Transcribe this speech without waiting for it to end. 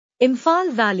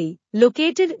Imphal Valley,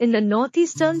 located in the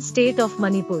northeastern state of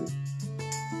Manipur,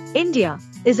 India,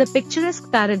 is a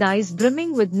picturesque paradise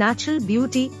brimming with natural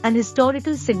beauty and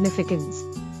historical significance.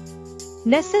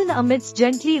 Nestled amidst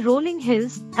gently rolling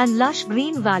hills and lush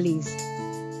green valleys,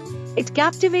 it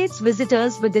captivates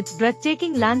visitors with its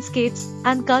breathtaking landscapes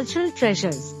and cultural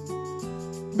treasures.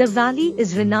 The valley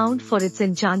is renowned for its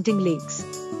enchanting lakes,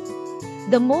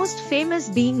 the most famous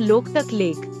being Loktak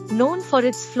Lake, known for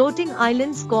its floating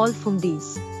islands called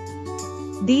Fumdis.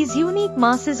 These unique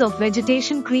masses of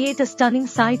vegetation create a stunning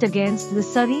sight against the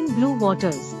serene blue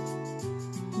waters.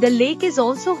 The lake is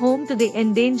also home to the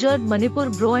endangered Manipur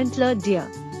broantler deer,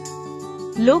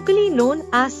 locally known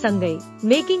as Sangai,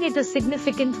 making it a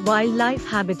significant wildlife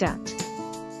habitat.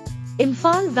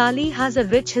 Imphal Valley has a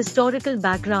rich historical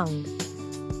background,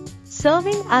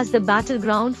 serving as the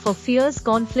battleground for fierce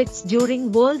conflicts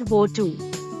during World War II.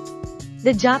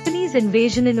 The Japanese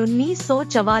invasion in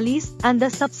 1944 and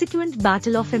the subsequent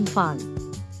Battle of Imphal,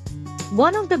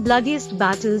 one of the bloodiest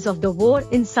battles of the war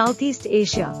in Southeast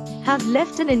Asia, have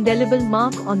left an indelible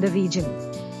mark on the region.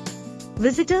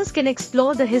 Visitors can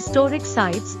explore the historic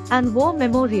sites and war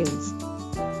memorials,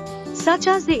 such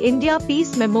as the India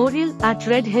Peace Memorial at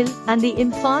Red Hill and the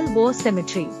Imphal War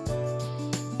Cemetery,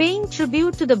 paying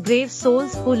tribute to the brave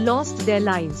souls who lost their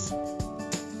lives.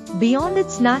 Beyond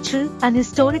its natural and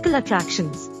historical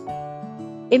attractions,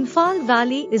 Imphal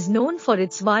Valley is known for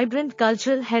its vibrant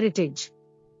cultural heritage.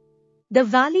 The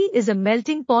valley is a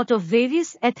melting pot of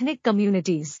various ethnic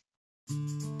communities,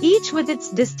 each with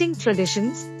its distinct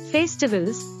traditions,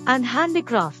 festivals, and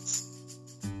handicrafts.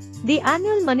 The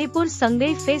annual Manipur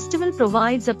Sangai Festival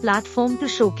provides a platform to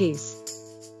showcase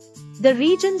the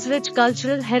region's rich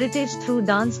cultural heritage through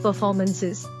dance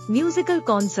performances, musical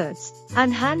concerts,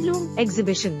 and handloom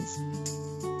exhibitions.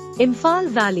 Imphal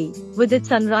Valley, with its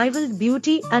unrivaled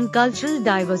beauty and cultural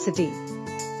diversity,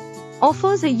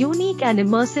 offers a unique and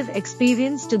immersive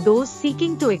experience to those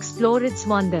seeking to explore its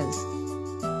wonders.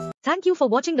 Thank you for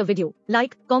watching the video.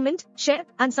 Like, comment, share,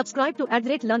 and subscribe to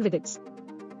 @LearnWithIts.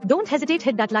 Don't hesitate,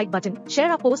 hit that like button, share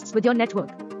our posts with your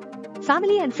network,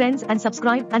 family and friends, and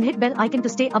subscribe and hit bell icon to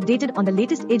stay updated on the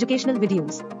latest educational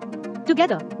videos.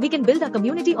 Together, we can build a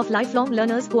community of lifelong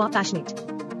learners who are passionate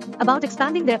about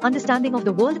expanding their understanding of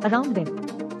the world around them.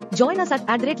 Join us at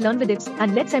 @LearnWithIts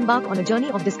and let's embark on a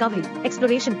journey of discovery,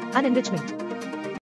 exploration, and enrichment.